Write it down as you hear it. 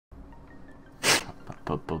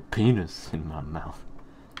penis in my mouth.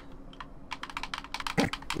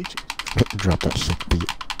 Drop that sick beat.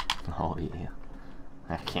 Oh yeah.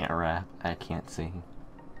 I can't rap. I can't sing.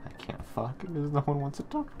 I can't fuck because no one wants to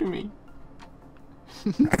talk to me.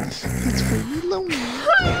 It's very lonely.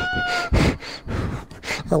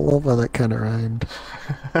 I love how that kind of rhymed.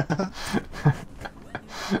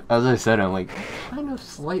 As I said, I'm like, kind of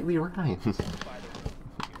slightly rhymes.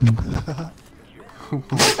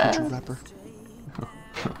 Future rapper.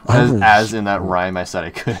 As in that rhyme, I said I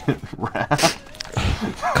couldn't rap.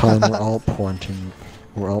 Colin,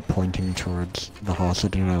 we're all pointing towards the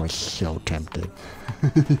hostage, and I was so tempted.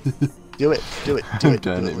 Do it. Do it. Do I've it.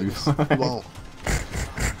 done Do it Lucas. before. You won't.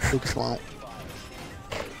 Lucas won't.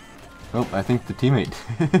 Oh, I think the teammate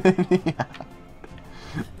did. Yeah.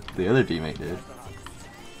 The other teammate did.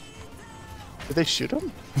 Did they shoot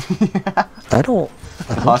him? Yeah. I don't.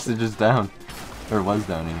 The hostage is down. Or was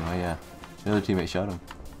down anyway, yeah. The other teammate shot him.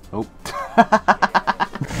 Oh.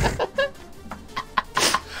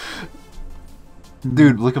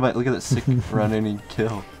 Dude, look at that sick running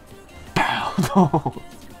kill. Pow! No.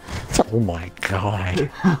 Oh my god.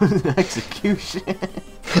 Execution.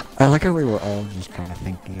 I like how we were all just kind of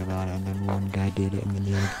thinking about it, and then one guy did it, and then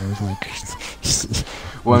the other guy was like...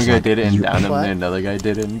 One guy did it and "You downed him, what?" and another guy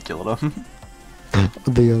did it and killed him.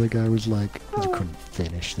 The other guy was like, you couldn't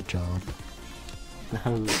finish the job. That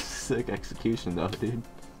was a sick execution though, dude.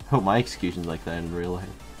 I hope my execution's like that in real life.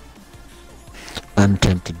 I'm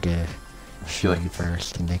tempted to shoot like him it's-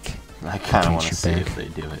 first, and Nick. I kinda Can't wanna shoot see back. if they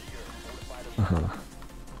do it. Uh-huh.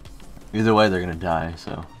 Either way, they're gonna die,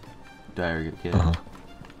 so... Die or get killed. Uh-huh.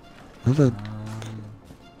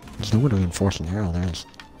 There's no way to reinforce an arrow, there is.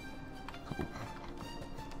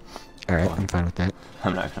 Alright, I'm fine with that.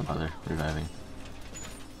 I'm not gonna bother reviving.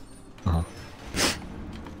 Uh-huh.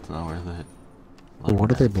 It's not worth it. Well,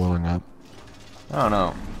 what are they blowing up? I don't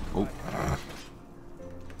know. Oh.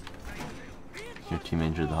 Your team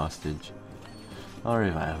injured the hostage. I'll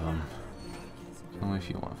revive him. Only if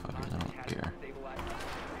you want, fuckers. I don't care.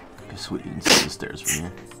 Guess what? You can see the stairs from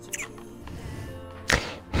here.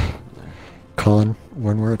 There. Colin,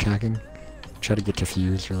 when we're attacking, try to get to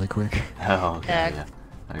fuse really quick. Oh, okay, Yeah. yeah.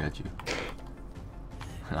 I got you.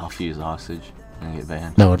 And I'll fuse the hostage and get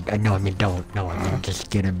banned. No, I mean don't. No, I mean just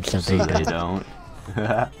get him so So they they don't.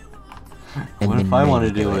 don't. And What if then I want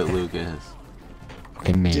to maybe do do it, it. Lucas?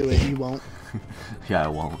 Okay, maybe. Do it. You won't. Yeah, I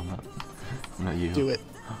won't. I'm not you. Do it.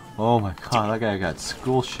 Oh my god, that guy got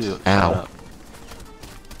school shit. Ow. Up.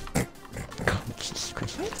 God, Jesus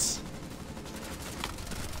Christ.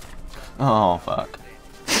 Oh fuck.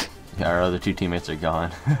 Yeah, our other two teammates are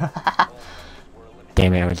gone.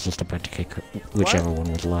 Damn it, I was just about to kick whichever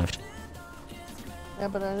one was left. Yeah,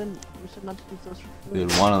 but I didn't. We said not to use those for food.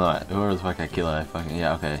 Dude, one of the whoever the fuck I killed, I fucking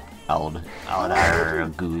yeah, okay. Owled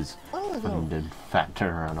goose. Oh, Fucking no. did fat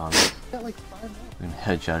turnaround on him. Got like 5 minutes. And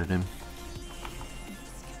headshotted him.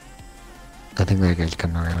 I think that guy's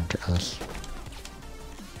coming around to us.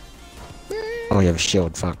 Oh, you have a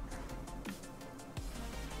shield, fuck.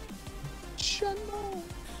 Shundo.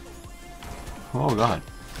 Oh god.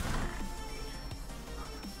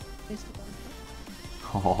 Taste the bun.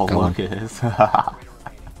 Oh Go on. Lucas. I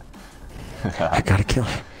gotta kill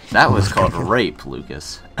him. That was called rape,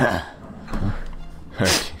 Lucas.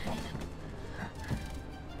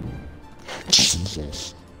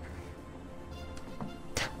 Jesus.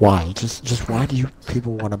 Why? Just why do you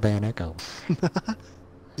people want to ban Echo?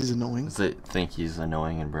 He's annoying. They think he's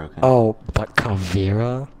annoying and broken. Oh, but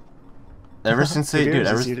Kavira? Ever since they, dude,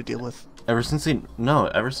 It's easier to deal with. ever since he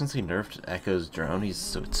nerfed Echo's drone,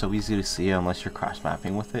 it's so easy to see unless you're cross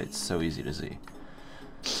mapping with it. It's so easy to see.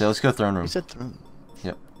 So let's go throne room. You said throne.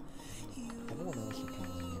 Yep.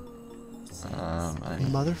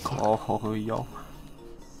 Motherfucker. Oh yo.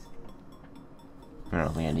 I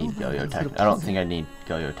don't think I need Go-Yo I don't think I need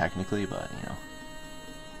Go-Yo technically, but you know.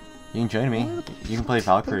 You can join me. You can play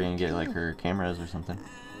Valkyrie and get like her cameras or something.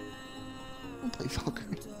 I'll play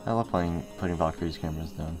Valkyrie. I love putting Valkyrie's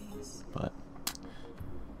cameras down, but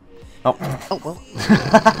oh. Oh well.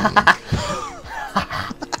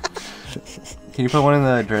 Can you put one in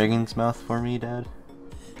the dragon's mouth for me, Dad?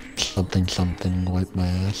 Something, wipe my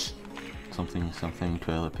ass. Something.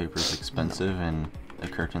 Toilet paper is expensive, and a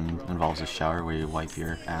curtain involves a shower where you wipe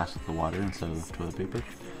your ass with the water instead of toilet paper.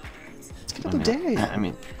 Let's get a bidet. I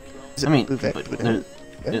mean, Is it bidet? but Bidet?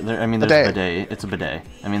 there's Bidet. bidet. It's a bidet.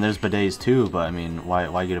 I mean, there's bidets too, but I mean,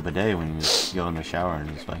 why get a bidet when you just go in the shower and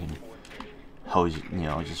just fucking hose,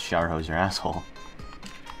 just shower hose your asshole?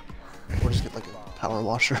 Or just get like a power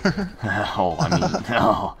washer. Oh, I mean,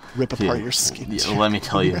 no. Rip apart Dude, your skin. yeah, let me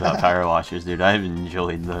tell you about power washers, dude. I've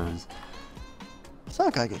enjoyed those. It's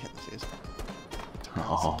not gonna get hit in the face.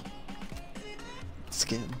 Oh,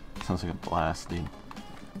 Skin. sounds like a blast, dude.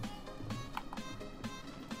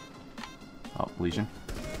 Oh, Legion.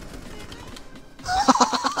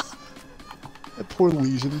 That poor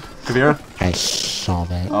Legion. Kavira? I saw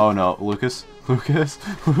that. Oh no, Lucas. Lucas.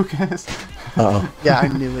 Lucas. Uh-oh. Yeah, I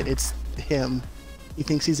knew it. It's him. He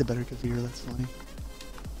thinks he's a better Kavir. That's funny.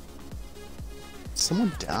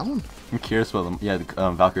 Someone down? I'm curious about them. Yeah,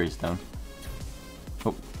 the, Valkyrie's down.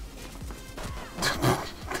 Oh.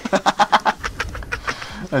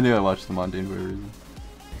 I knew I watched the Montaigne for a reason.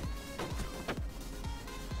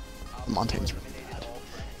 Montaigne's really bad.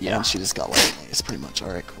 Yeah. And she just got like it's pretty much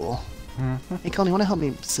alright, cool. Mm-hmm. Hey, Colin, you wanna help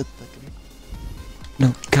me sit the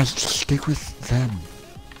No, guys, stick with them.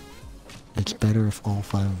 It's better if all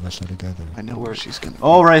 5 of us are together. I know where she's gonna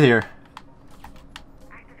Oh, right here.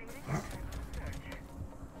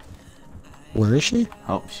 Where is she?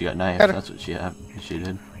 Oh, she got knifed. Got her. That's what she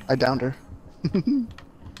did. I downed her.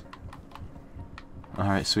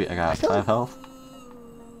 Alright, sweet. I got I feel 5 like- health.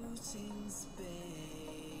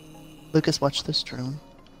 Lucas, watch this drone.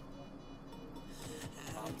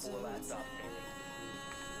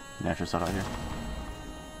 Natural stuff out here.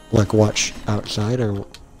 Like, watch outside or...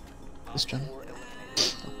 This drone.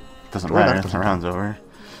 Doesn't Door matter. knocked The them. round's over.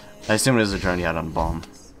 I assume it is a drone you had on bomb.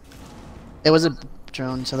 It was a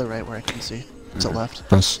drone to the right where I couldn't see. To the left.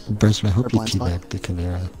 Bryson, I hope you blind spot. teabag the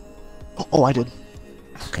Chimera. Oh, I did.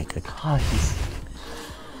 Okay, good. God, he's...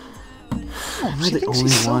 Oh, Am I she the thinks only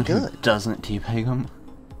she's so one who good. doesn't teabag him?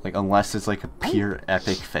 Like, unless it's like a pure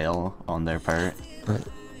epic fail on their part. Right.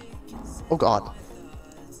 Oh god.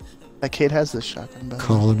 That kid has this shotgun, but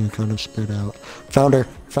Colin, you kind of spit out. Found her.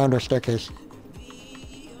 Found her staircase.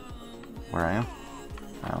 Where I am?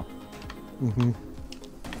 Oh. Mm-hmm.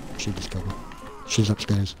 She discovered. She's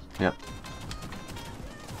upstairs. Yep.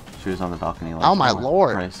 She was on the balcony like... Oh my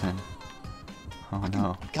lord. Bryson. Oh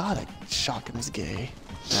no. God, a shotgun is gay.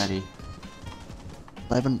 Daddy.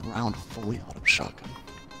 11 round fully auto shotgun.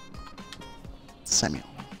 Semi.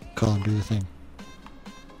 Colin, do your thing.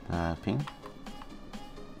 Ping?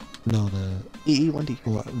 No, the...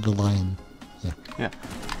 EE1D. The lion. Yeah. Yeah.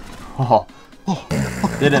 Oh.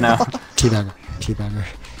 Did it now. Teabagger. Teabagger.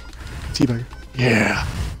 Teabagger. Yeah.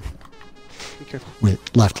 Be careful. Wait,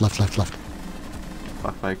 left.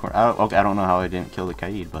 Fuck by a corner. Okay, I don't know how I didn't kill the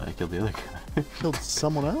Kaid, but I killed the other guy. Killed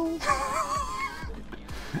someone else?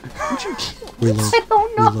 Who'd you kill? Reload. I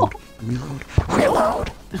don't know. Reload.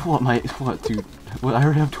 What, dude? What, I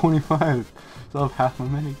already have 25. Still have half my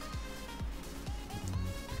mini.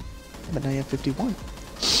 But now you have 51.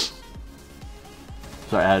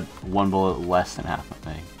 Sorry, I had 1 bullet less than half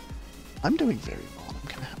my mini. I'm doing very well. I'm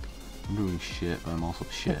kind of happy. I'm doing shit, but I'm also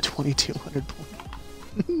shit. 2,200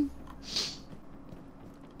 points.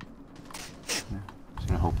 Just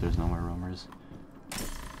gonna hope there's no more rumors.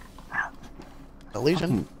 The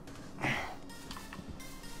Legion.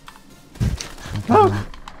 Oh.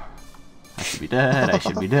 I should be dead, I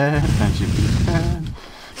should be dead, I should be dead.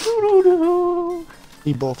 Doo-doo-doo.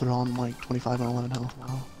 You both are on like 25 and 11 health.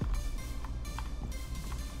 Wow.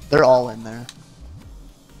 They're all in there.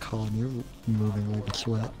 Colin, you're moving like a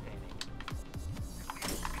sweat.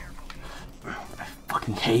 I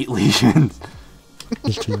fucking hate legions.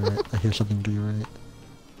 He's to your right. I hear something to your right.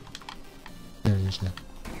 There he is, yeah.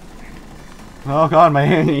 Oh god, my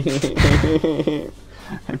hand.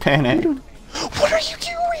 I panicked. What are you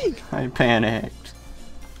doing? I panicked.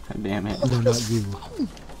 God damn it. No, not you.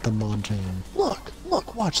 The Montaigne.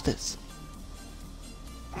 Look, watch this.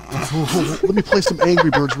 Let me play some Angry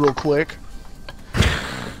Birds real quick.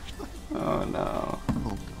 Oh no. Oh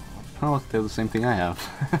god. Oh look, they have the same thing I have.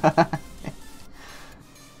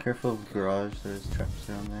 Careful of the garage, there's traps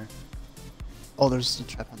around there. Oh, there's a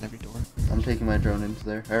trap on every door. I'm taking my drone into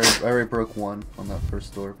there. I already broke one on that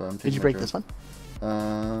first door, but I'm taking Did you my break drone. this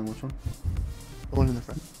one? Which one? The one in the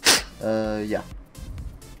front? Yeah.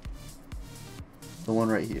 The one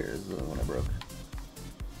right here is the one I broke.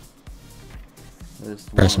 There's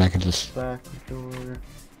the Bryson, one I can just... back door,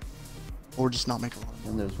 Or just not make a lot of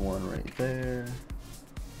and there's one right there.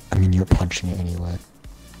 I mean, you're punching it anyway.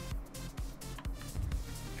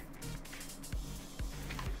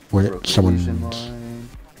 Where Broke the illusion someone's... line.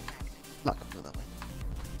 Not gonna go that way.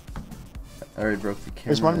 I already broke the camera.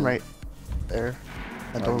 There's one right there.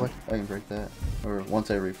 That doorway. I can break that. Or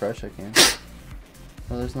once I refresh, I can.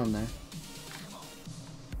 Oh, there's none there.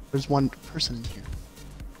 There's one person in here.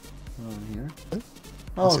 Oh, in here? What?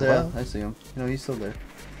 Oh, say there. what? I see him. No, he's still there.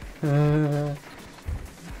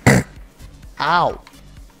 Ow!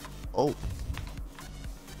 Oh.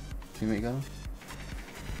 Teammate got him?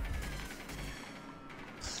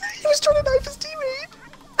 He was trying to knife his teammate!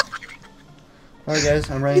 Alright guys,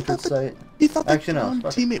 I'm running to the site. You thought the Actually, no, drone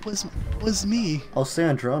fuck it. teammate was me. I'll stay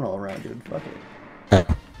on drone all around, dude. Fuck it.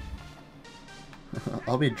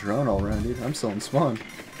 I'll be drone all around, dude. I'm still in spawn.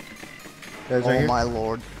 Guys, right Oh here? my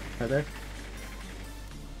lord. Right there?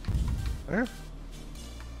 Where?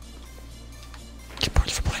 Keep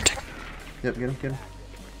parts for planting. Yep, get him, get him.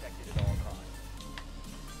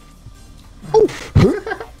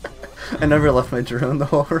 Oh! I never left my drone the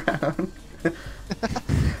whole round.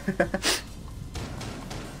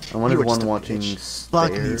 I wanted You were one just a watching bitch. stairs.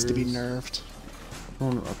 Buck needs to be nerfed. Oh,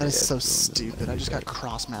 no, That is okay, so yeah, stupid. I just got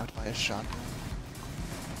cross-mapped by a shotgun.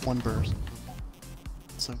 One burst.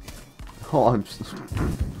 So Oh, I'm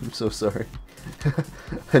so sorry. I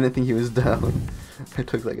didn't think he was down. I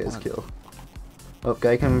took that guy's kill. Oh,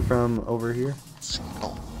 guy coming from over here.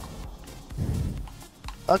 oh.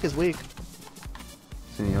 Buck is weak.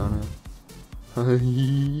 Siniana.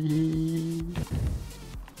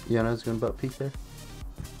 Yana's going butt peek there.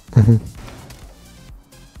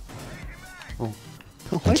 Oh.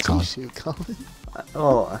 Why Let's did go. you shoot, Colin?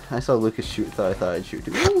 I saw Lucas shoot. I thought I'd shoot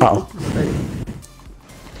too. Oh.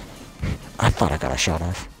 I thought I got a shot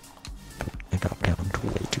off. But I got down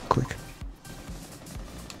way too quick.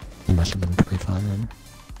 He must have been pretty far in.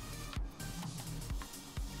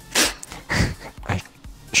 I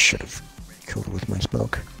should have killed it with my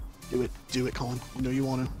smoke. Do it, Colin. You know you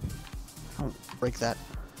want to. Oh. Break that.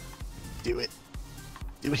 Do it.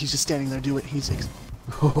 Do it. He's just standing there. Do it. He's.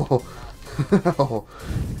 Oh,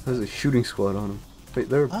 there's a shooting squad on him. Wait,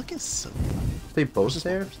 they're Buck is so. they both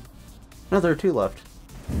there? No, there are two left.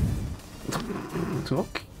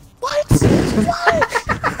 Okay. What?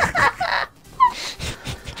 What?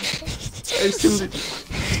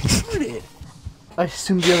 I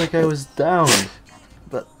assumed the other guy was down.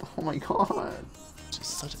 But oh my god. Just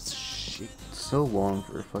such a shit. So long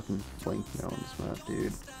for a fucking flank now on this map,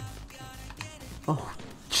 dude. Oh,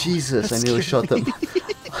 Jesus, That I nearly shot scared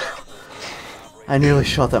that. I nearly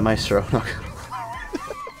shot that maestro. Not gonna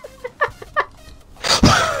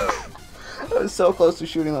I was so close to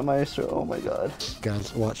shooting that maestro. Oh my god.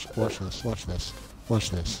 Guys, watch this, watch this, watch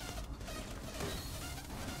this.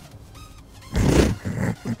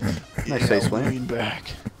 Nice face plant. Lean back.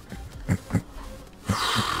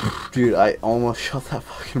 Dude, I almost shot that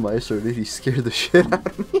fucking maestro, dude. He scared the shit out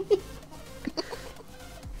of me.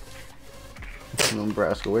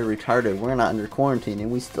 Nebraska, we're retarded. We're not under quarantine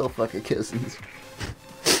and we still fucking kissing.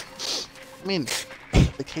 I mean,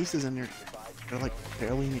 the cases in there, they're like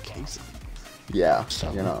barely in the case. Yeah,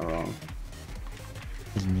 So- you're not wrong.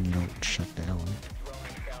 Doesn't mean you don't shut down.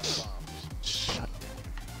 Shut.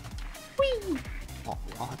 Whee!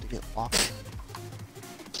 I'll have to get locked.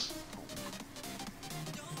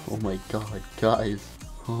 Oh my god, guys.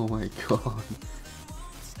 Oh my god.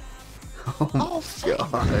 Oh my Oh,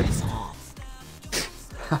 god.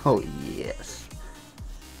 Oh yes.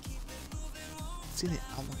 See the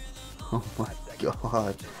outline? Oh my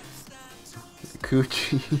god.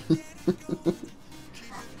 Coochie.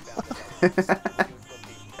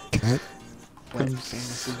 Cat? Wet I'm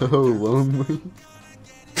fantasy. so lonely.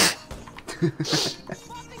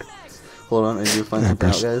 Hold on, I need to find Yeah, something out,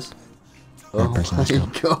 press- guys. yeah, Oh press this my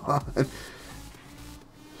down. god.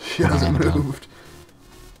 She Put it hasn't on down. moved.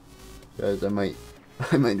 Guys, I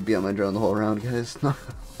might be on my drone the whole round, guys.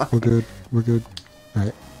 We're good, we're good.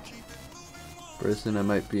 Alright. Bryson, I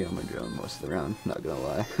might be on my drone most of the round, not gonna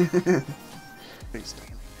lie. Face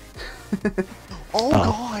down. Oh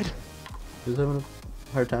god! Who's having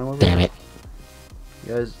a hard time over Damn there? it.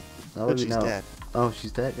 Guys, I'll But let you she's know. dead. Oh,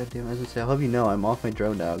 she's dead? God damn it. I was gonna say, I'll have you know I'm off my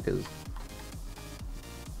drone now because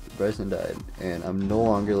Bryson died and I'm no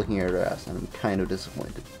longer looking at her ass and I'm kind of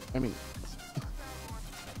disappointed. I mean,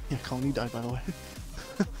 yeah, Colin, you died by the way.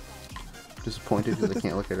 Disappointed because I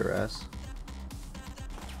can't look at her ass.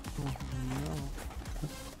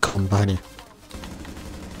 Come buddy.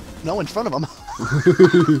 No, in front of him.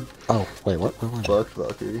 Oh, wait, what? Where was it? Fuck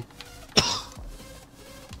Valkyrie.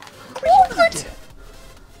 What?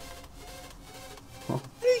 Well,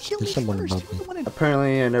 Why did he kill me There's someone first? above He was the one in-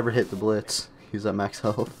 apparently I never hit the blitz. He's at max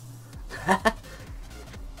health.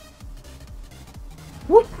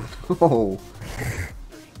 Whoop! Oh.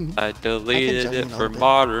 I deleted jump it in for all day.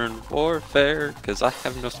 Modern Warfare because I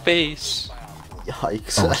have no space.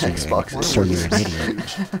 Yikes. Oh, so Xbox you're, so you're an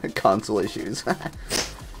idiot. console issues.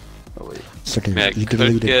 Oh wait. So I mean, I you could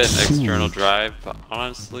deleted get an two. external drive, but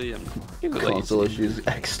honestly, I'm too Console lazy. issues.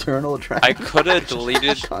 External drive. I could have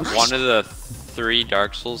deleted Console- one of the 3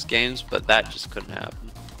 Dark Souls games, but that just couldn't happen.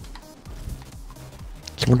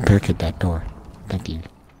 Someone barricade that door. Thank you.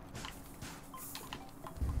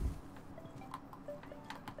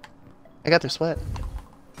 I got their sweat.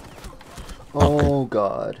 Oh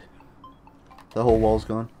god. The whole wall's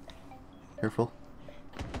gone. Careful.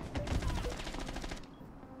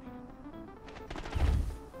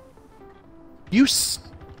 You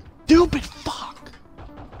stupid fuck!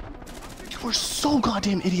 You are so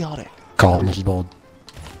goddamn idiotic. Call it, Mrs. Bold.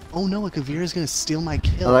 Oh no, a Kavira's gonna steal my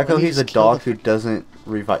kill. I like how Let me he's a just kill doc who doesn't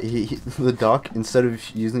revive. The doc, instead of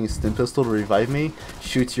using a stim pistol to revive me,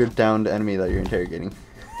 shoots your downed enemy that you're interrogating.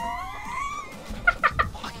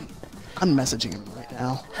 I'm messaging him right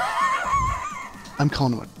now. I'm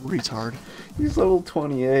calling him a retard. He's level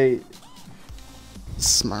 28.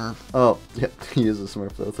 Smurf. Oh, yep, he is a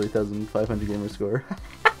smurf though. 3,500 gamer score.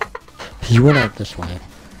 He went out this way.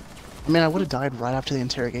 I mean, I would have died right after the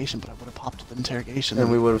interrogation, but I would have popped the interrogation.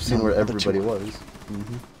 And we would have seen No, where the other two everybody were- was.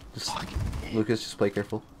 Just, Fucking idiot. Lucas, just play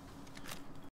careful.